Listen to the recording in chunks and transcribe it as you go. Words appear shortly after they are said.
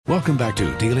Welcome back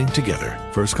to Dealing Together.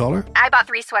 First caller? I bought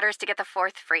 3 sweaters to get the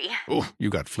 4th free. Oh, you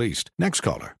got fleeced. Next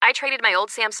caller? I traded my old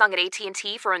Samsung at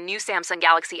AT&T for a new Samsung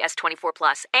Galaxy S24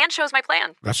 Plus and chose my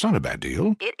plan. That's not a bad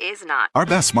deal. It is not. Our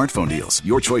best smartphone deals.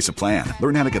 Your choice of plan.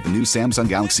 Learn how to get the new Samsung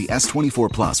Galaxy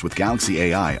S24 Plus with Galaxy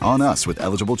AI on us with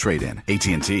eligible trade-in.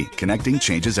 AT&T. Connecting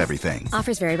changes everything.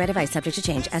 Offers vary by device. Subject to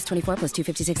change. S24 plus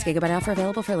 256 gigabyte offer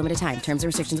available for a limited time. Terms and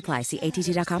restrictions apply. See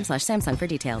att.com/Samsung for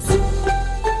details.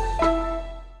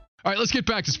 All right, let's get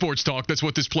back to sports talk. That's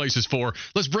what this place is for.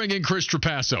 Let's bring in Chris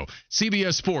Trapasso,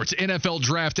 CBS Sports NFL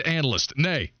draft analyst,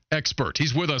 nay, expert.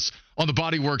 He's with us on the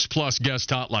Bodyworks Plus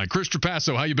guest hotline. Chris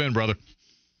Trapasso, how you been, brother?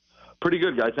 Pretty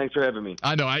good, guys. Thanks for having me.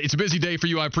 I know. It's a busy day for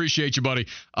you. I appreciate you, buddy.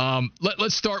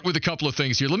 Let's start with a couple of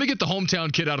things here. Let me get the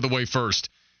hometown kid out of the way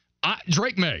first.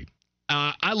 Drake May.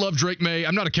 I love Drake May.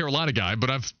 I'm not a Carolina guy,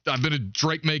 but I've been a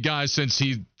Drake May guy since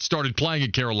he started playing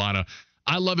at Carolina.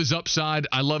 I love his upside.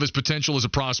 I love his potential as a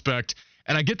prospect.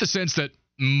 And I get the sense that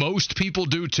most people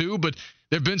do too, but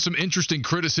there have been some interesting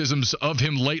criticisms of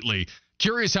him lately.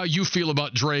 Curious how you feel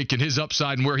about Drake and his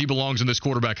upside and where he belongs in this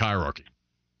quarterback hierarchy.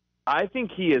 I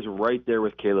think he is right there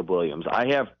with Caleb Williams. I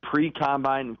have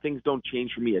pre-combine, and things don't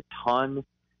change for me a ton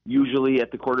usually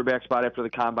at the quarterback spot after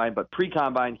the combine, but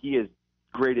pre-combine he is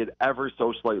graded ever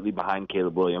so slightly behind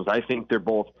Caleb Williams. I think they're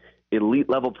both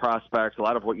elite-level prospects. A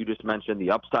lot of what you just mentioned,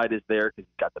 the upside is there because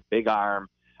he's got the big arm.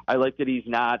 I like that he's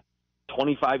not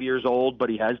 25 years old, but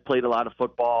he has played a lot of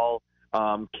football,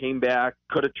 came back,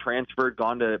 could have transferred,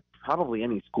 gone to probably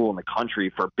any school in the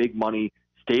country for big money,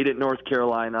 stayed at North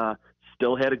Carolina,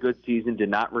 still had a good season, did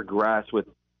not regress with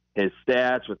his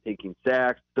stats, with taking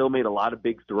sacks, still made a lot of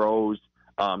big throws.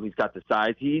 He's got the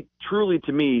size. He truly,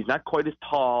 to me, he's not quite as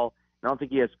tall. I don't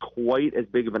think he has quite as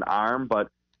big of an arm, but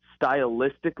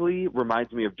stylistically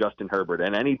reminds me of Justin Herbert.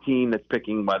 And any team that's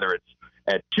picking, whether it's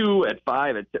at 2, at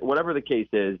 5, at whatever the case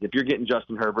is, if you're getting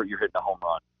Justin Herbert, you're hitting a home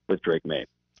run with Drake May.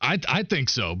 I think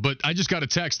so, but I just got a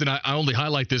text, and I only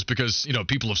highlight this because,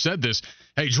 people have said this.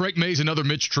 Hey, Drake May's another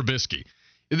Mitch Trubisky.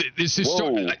 This is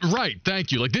right.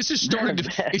 Thank you. Like, this is starting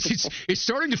to it's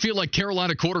starting to feel like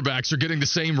Carolina quarterbacks are getting the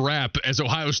same rap as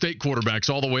Ohio State quarterbacks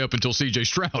all the way up until C.J.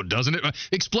 Stroud, doesn't it?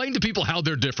 Explain to people how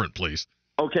they're different, please.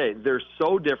 Okay, they're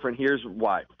so different. Here's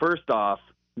why. First off,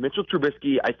 Mitchell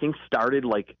Trubisky, I think, started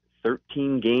like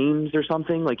 13 games or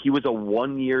something. Like, he was a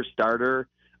one-year starter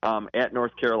at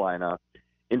North Carolina.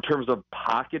 In terms of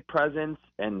pocket presence,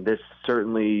 and this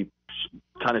certainly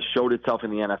kind of showed itself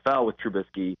in the NFL with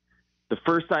Trubisky, the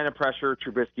first sign of pressure,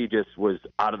 Trubisky just was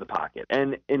out of the pocket.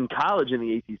 And in college in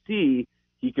the ACC,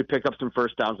 he could pick up some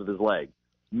first downs with his legs.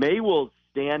 May will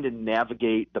stand and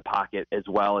navigate the pocket as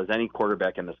well as any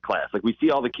quarterback in this class. Like, we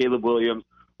see all the Caleb Williams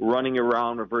running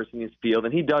around, reversing his field,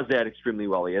 and he does that extremely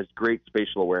well. He has great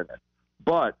spatial awareness.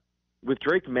 But with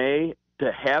Drake May,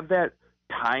 to have that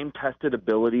time-tested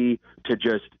ability to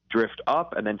just drift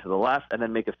up and then to the left and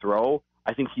then make a throw,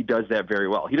 I think he does that very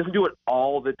well. He doesn't do it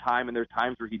all the time, and there's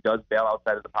times where he does bail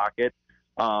outside of the pocket.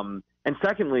 And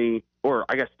secondly, or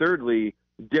I guess thirdly,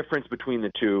 difference between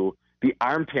the two, the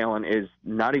arm talent is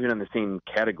not even in the same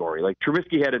category. Like,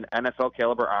 Trubisky had an NFL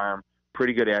caliber arm,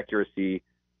 pretty good accuracy.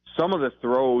 Some of the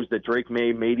throws that Drake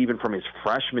May made even from his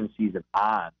freshman season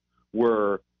on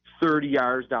were 30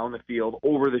 yards down the field,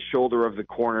 over the shoulder of the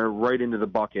corner, right into the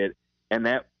bucket. And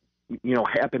that,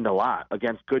 happened a lot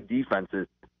against good defenses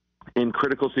in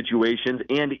critical situations.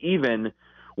 And even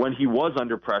when he was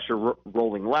under pressure,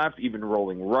 rolling left, even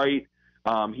rolling right,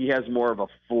 he has more of a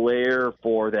flair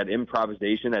for that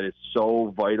improvisation that is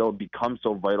so vital, becomes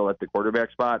so vital at the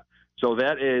quarterback spot. So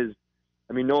that is,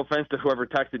 no offense to whoever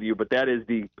texted you, but that is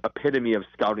the epitome of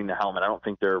scouting the helmet. I don't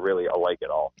think they're really alike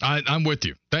at all. I'm with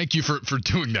you. Thank you for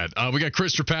doing that. We got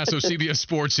Chris Trapasso, CBS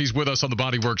Sports. He's with us on the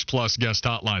Bodyworks Plus guest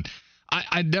hotline.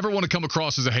 I never want to come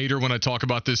across as a hater when I talk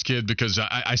about this kid because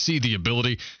I see the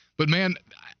ability. But, man,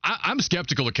 I'm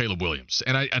skeptical of Caleb Williams,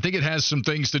 and I think it has some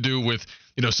things to do with,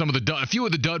 a few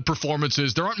of the dud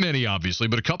performances. There aren't many, obviously,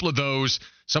 but a couple of those,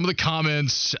 some of the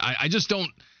comments, I just don't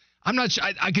 – I'm not sure.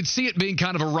 I could see it being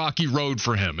kind of a rocky road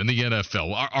for him in the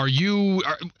NFL.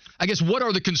 I guess, what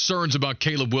are the concerns about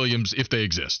Caleb Williams if they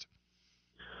exist?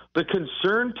 The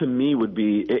concern to me would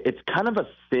be it's kind of a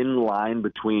thin line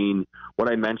between what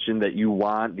I mentioned that you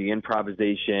want, the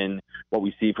improvisation, what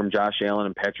we see from Josh Allen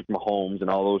and Patrick Mahomes and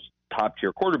all those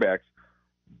top-tier quarterbacks.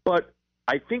 But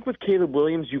I think with Caleb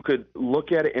Williams, you could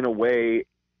look at it in a way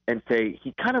and say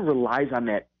he kind of relies on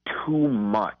that too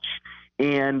much.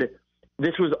 And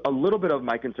this was a little bit of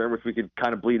my concern, which we could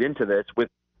kind of bleed into this, with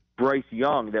Bryce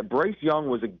Young, that Bryce Young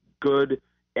was a good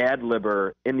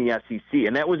ad-libber in the SEC,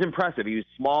 and that was impressive. He was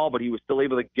small, but he was still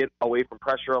able to get away from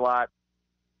pressure a lot.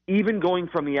 even going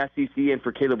from the SEC and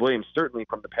for Caleb Williams, certainly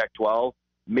from the Pac-12,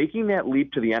 making that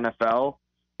leap to the NFL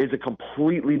is a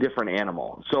completely different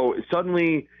animal. So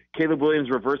suddenly Caleb Williams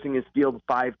reversing his field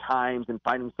 5 times and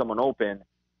finding someone open,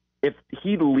 if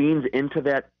he leans into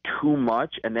that too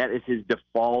much and that is his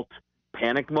default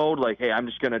panic mode, like, hey, I'm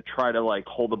just going to try to like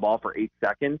hold the ball for 8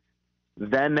 seconds,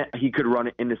 then he could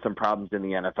run into some problems in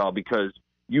the NFL, because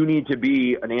you need to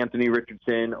be an Anthony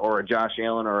Richardson or a Josh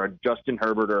Allen or a Justin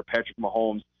Herbert or a Patrick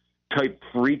Mahomes type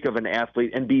freak of an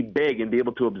athlete and be big and be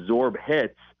able to absorb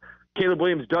hits. Caleb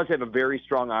Williams does have a very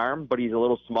strong arm, but he's a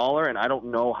little smaller, and I don't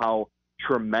know how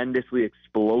tremendously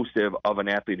explosive of an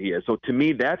athlete he is. So to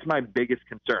me, that's my biggest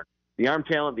concern. The arm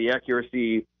talent, the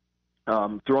accuracy,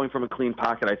 throwing from a clean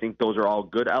pocket, I think those are all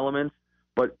good elements.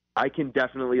 But I can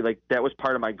definitely, like, that was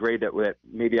part of my grade that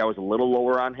maybe I was a little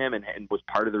lower on him and was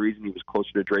part of the reason he was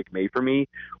closer to Drake May for me,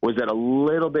 was that a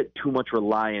little bit too much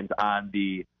reliance on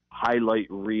the highlight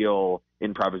reel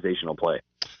improvisational play.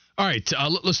 All right,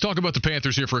 let's talk about the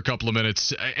Panthers here for a couple of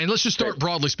minutes. And let's just start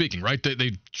broadly speaking, right?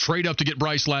 They trade up to get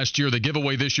Bryce last year. They give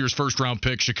away this year's first-round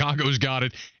pick. Chicago's got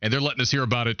it, and they're letting us hear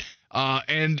about it.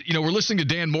 And, you know, we're listening to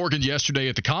Dan Morgan yesterday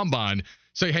at the Combine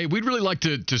say, hey, we'd really like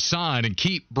to sign and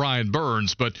keep Brian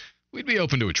Burns, but we'd be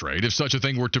open to a trade if such a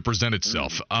thing were to present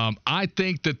itself. I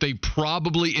think that they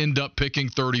probably end up picking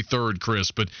 33rd,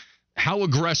 Chris, but how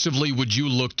aggressively would you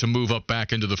look to move up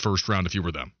back into the first round if you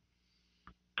were them?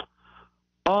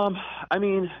 I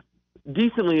mean,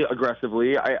 decently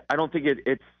aggressively. I don't think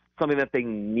it's something that they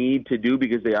need to do,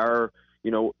 because they are,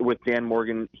 you know, with Dan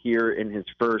Morgan here in his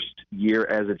first year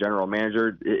as a general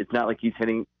manager, it's not like he's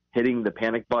hitting the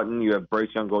panic button. You have Bryce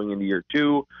Young going into year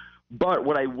 2. But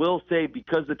what I will say,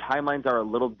 because the timelines are a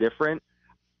little different,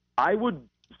 I would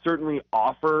certainly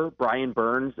offer Brian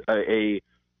Burns a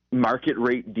market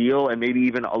rate deal, and maybe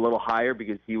even a little higher,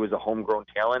 because he was a homegrown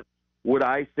talent. Would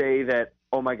I say that,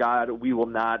 oh my God, we will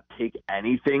not take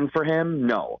anything for him?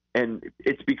 No. And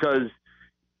it's because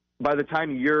by the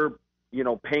time you're, you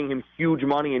know, paying him huge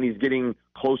money and he's getting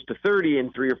close to 30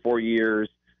 in 3 or 4 years,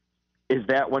 is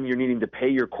that when you're needing to pay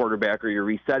your quarterback, or you're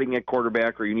resetting at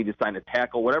quarterback, or you need to sign a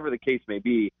tackle, whatever the case may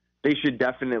be? They should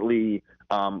definitely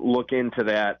look into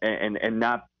that and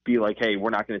not be like, hey, we're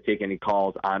not going to take any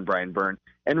calls on Brian Burns.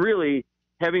 And really,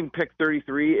 having picked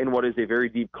 33 in what is a very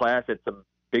deep class at some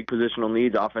big positional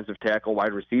needs, offensive tackle,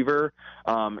 wide receiver,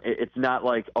 it's not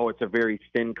like, oh, it's a very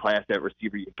thin class at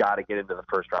receiver. You got to get into the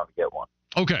first round to get one.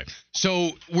 Okay, so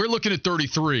we're looking at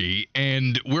 33,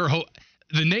 and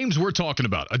the names we're talking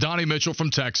about: Adonai Mitchell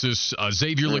from Texas,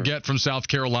 Xavier Legette from South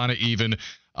Carolina, even.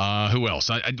 Who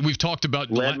else? We've talked about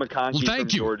Ladd McConkey from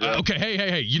Georgia. Okay,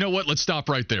 hey, you know what? Let's stop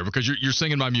right there, because you're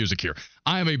singing my music here.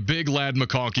 I am a big Ladd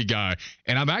McConkey guy,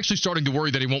 and I'm actually starting to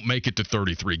worry that he won't make it to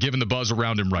 33, given the buzz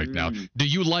around him right now. Do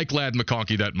you like Ladd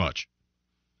McConkey that much?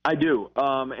 I do.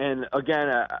 And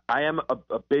again, I am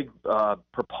a big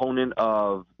proponent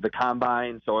of the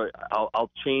combine, so I'll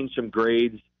change some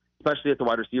grades, especially at the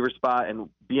wide receiver spot. And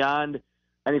beyond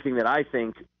anything that I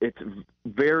think, it's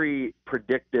very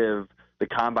predictive, the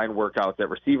combine workouts at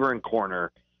receiver and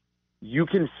corner. You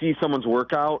can see someone's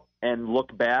workout and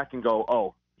look back and go,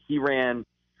 oh, he ran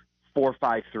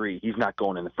 4.53. He's not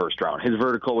going in the first round. His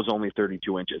vertical was only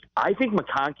 32 inches. I think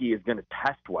McConkey is going to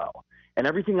test well. And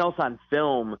everything else on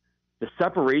film, the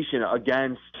separation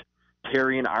against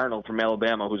Terry and Arnold from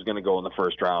Alabama, who's going to go in the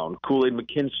first round, Kool-Aid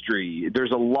McKinstry.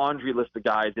 There's a laundry list of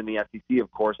guys in the SEC, of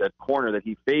course, at corner that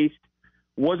he faced.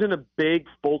 Wasn't a big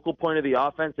focal point of the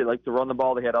offense. They like to run the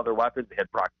ball. They had other weapons. They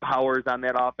had Brock Powers on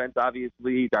that offense,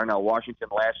 obviously, Darnell Washington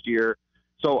last year.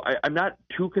 So I'm not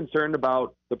too concerned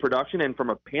about the production. And from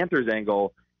a Panthers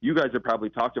angle, you guys have probably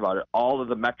talked about it. All of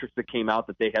the metrics that came out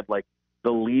that they had, like,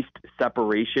 the least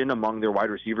separation among their wide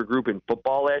receiver group in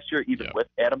football last year, even with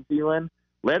Adam Thielen.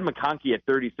 Ladd McConkey at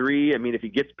 33. I mean, if he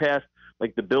gets past,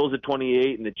 like, the Bills at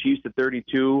 28 and the Chiefs at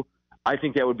 32, I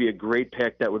think that would be a great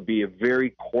pick. That would be a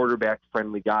very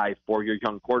quarterback-friendly guy for your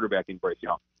young quarterback in Bryce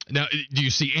Young. Now, do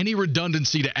you see any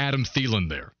redundancy to Adam Thielen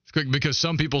there? Because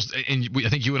some people, and I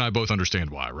think you and I both understand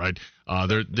why, right?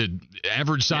 They're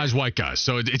average-sized white guys,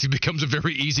 so it becomes a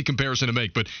very easy comparison to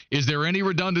make. But is there any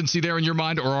redundancy there in your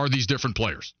mind, or are these different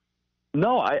players?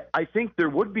 No, I think there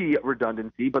would be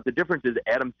redundancy, but the difference is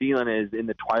Adam Thielen is in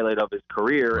the twilight of his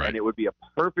career, and it would be a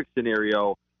perfect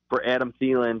scenario for Adam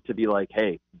Thielen to be like,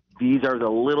 hey, these are the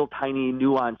little tiny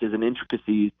nuances and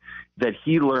intricacies that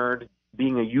he learned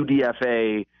being a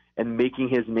UDFA and making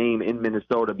his name in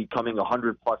Minnesota, becoming a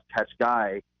 100-plus catch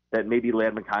guy that maybe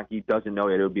Ladd McConkey doesn't know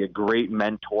yet. It would be a great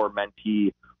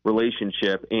mentor-mentee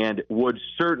relationship, and would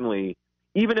certainly,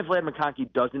 even if Ladd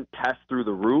McConkey doesn't test through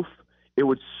the roof, it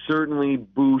would certainly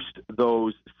boost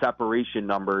those separation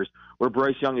numbers where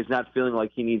Bryce Young is not feeling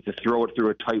like he needs to throw it through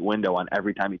a tight window on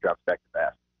every time he drops back to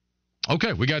pass.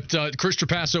 Okay, we got Chris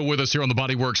Trapasso with us here on the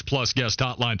Bodyworks Plus guest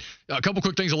hotline. A couple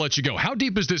quick things I'll let you go. How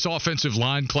deep is this offensive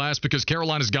line class? Because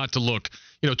Carolina's got to look,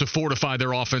 to fortify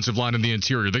their offensive line in the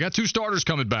interior. They got two starters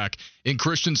coming back in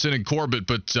Christensen and Corbett,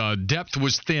 but depth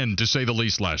was thin, to say the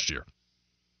least, last year.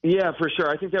 Yeah, for sure.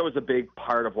 I think that was a big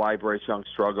part of why Bryce Young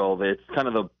struggled. It's kind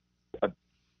of a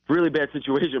really bad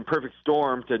situation, perfect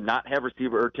storm to not have to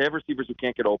have receivers who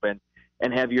can't get open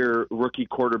and have your rookie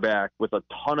quarterback with a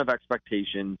ton of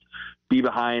expectations be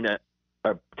behind a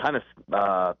kind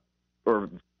of, or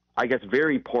I guess,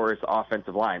 very porous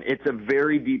offensive line. It's a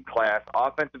very deep class.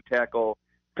 Offensive tackle,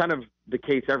 kind of the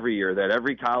case every year that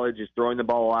every college is throwing the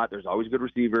ball a lot. There's always good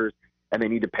receivers, and they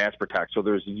need to pass protect. So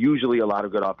there's usually a lot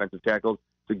of good offensive tackles.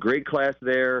 It's a great class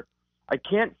there. I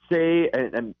can't say,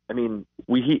 and I mean,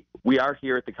 we are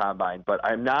here at the Combine, but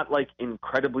I'm not like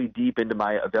incredibly deep into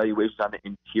my evaluations on the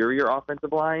interior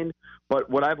offensive line. But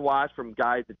what I've watched from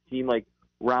guys that seem like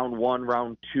round 1,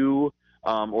 round 2,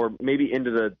 or maybe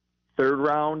into the third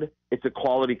round, it's a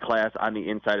quality class on the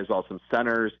inside as well. Some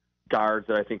centers, guards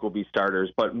that I think will be starters,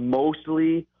 but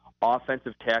mostly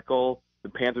offensive tackle. The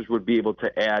Panthers would be able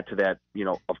to add to that,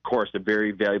 of course, a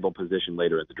very valuable position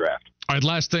later in the draft. All right,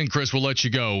 last thing, Chris, we'll let you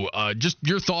go. Just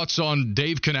your thoughts on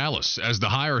Dave Canales as the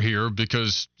hire here,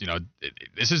 because,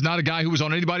 this is not a guy who was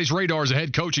on anybody's radar as a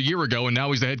head coach a year ago, and now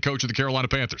he's the head coach of the Carolina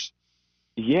Panthers.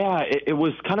 Yeah, it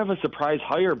was kind of a surprise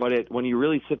hire, but when you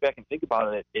really sit back and think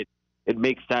about it, it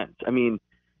makes sense. I mean,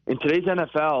 in today's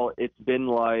NFL, it's been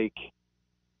like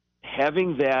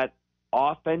having that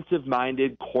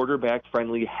offensive-minded,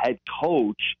 quarterback-friendly head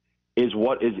coach is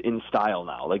what is in style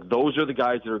now. Like, those are the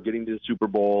guys that are getting to the Super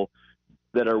Bowl,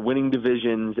 that are winning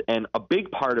divisions, and a big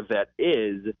part of that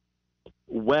is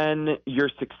when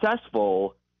you're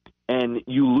successful and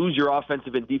you lose your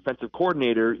offensive and defensive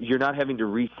coordinator, you're not having to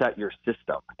reset your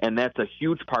system, and that's a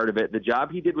huge part of it. The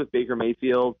job he did with Baker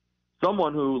Mayfield,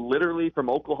 someone who literally from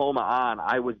Oklahoma on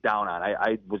I was down on.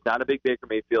 I was not a big Baker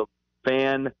Mayfield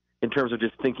fan in terms of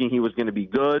just thinking he was going to be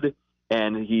good,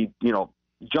 and he,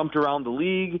 jumped around the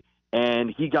league,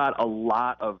 and he got a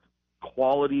lot of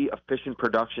quality, efficient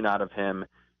production out of him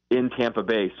in Tampa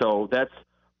Bay. So that's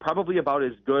probably about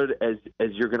as good as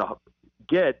you're going to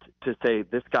get to say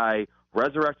this guy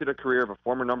resurrected a career of a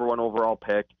former number 1 overall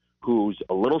pick who's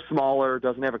a little smaller,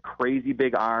 doesn't have a crazy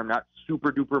big arm, not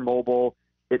super duper mobile.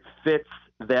 It fits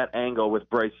that angle with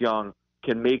Bryce Young.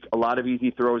 Can make a lot of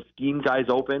easy throws, scheme guys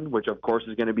open, which of course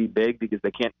is going to be big because they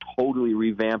can't totally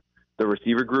revamp the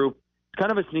receiver group. It's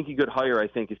kind of a sneaky good hire, I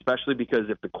think, especially because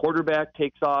if the quarterback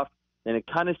takes off, then it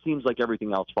kind of seems like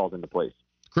everything else falls into place.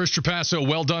 Chris Trapasso,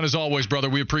 well done as always, brother.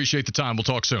 We appreciate the time. We'll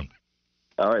talk soon.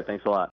 All right, thanks a lot.